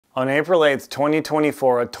On April 8th,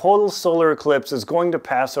 2024, a total solar eclipse is going to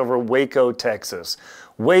pass over Waco, Texas.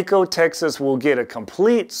 Waco, Texas will get a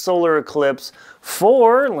complete solar eclipse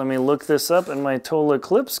for, let me look this up in my total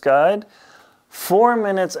eclipse guide, 4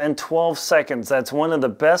 minutes and 12 seconds. That's one of the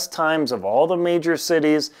best times of all the major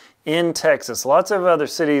cities in Texas. Lots of other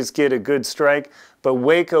cities get a good strike, but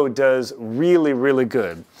Waco does really, really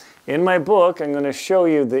good. In my book, I'm going to show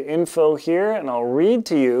you the info here, and I'll read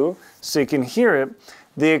to you so you can hear it.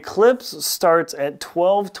 The eclipse starts at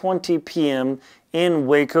 12:20 p.m. in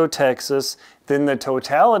Waco, Texas. Then the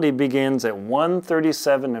totality begins at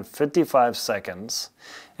 1:37 and 55 seconds.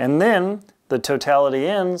 And then the totality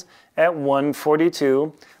ends at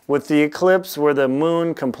 1:42 with the eclipse where the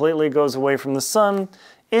moon completely goes away from the sun,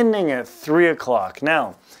 ending at 3 o'clock.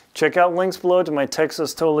 Now, check out links below to my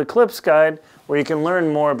Texas Total Eclipse guide where you can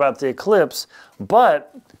learn more about the eclipse,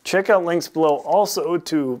 but check out links below also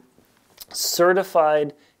to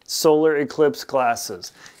certified solar eclipse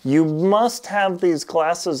glasses. You must have these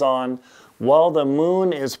glasses on while the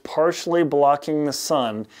moon is partially blocking the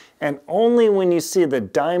sun, and only when you see the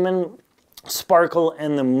diamond sparkle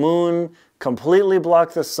and the moon completely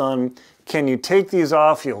block the sun can you take these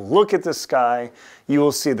off. You'll look at the sky, you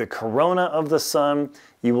will see the corona of the sun,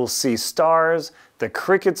 you will see stars, the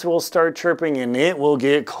crickets will start chirping, and it will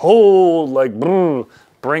get cold like brr.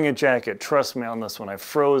 Bring a jacket. Trust me on this one. I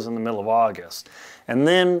froze in the middle of August. And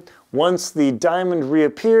then once the diamond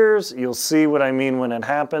reappears, you'll see what I mean when it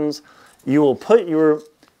happens. You will put your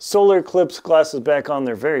solar eclipse glasses back on.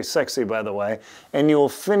 They're very sexy, by the way. And you will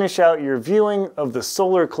finish out your viewing of the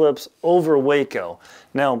solar eclipse over Waco.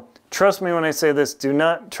 Now, trust me when I say this. Do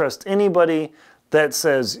not trust anybody that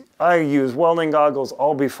says, I use welding goggles,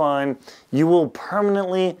 I'll be fine. You will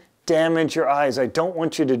permanently damage your eyes. I don't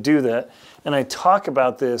want you to do that. And I talk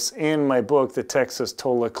about this in my book, The Texas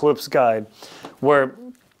Total Eclipse Guide, where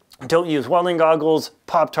don't use welding goggles,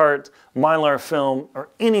 Pop-Tarts, Mylar film, or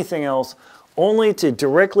anything else. Only to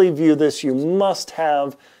directly view this, you must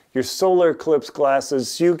have your solar eclipse glasses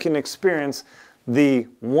so you can experience the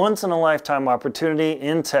once-in-a-lifetime opportunity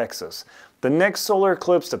in Texas. The next solar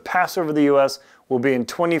eclipse to pass over the U.S. will be in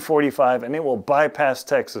 2045, and it will bypass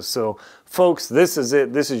Texas. So, folks, this is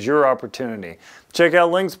it. This is your opportunity. Check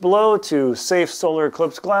out links below to safe solar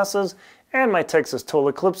eclipse glasses and my Texas Total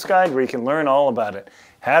Eclipse Guide where you can learn all about it.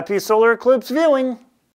 Happy solar eclipse viewing!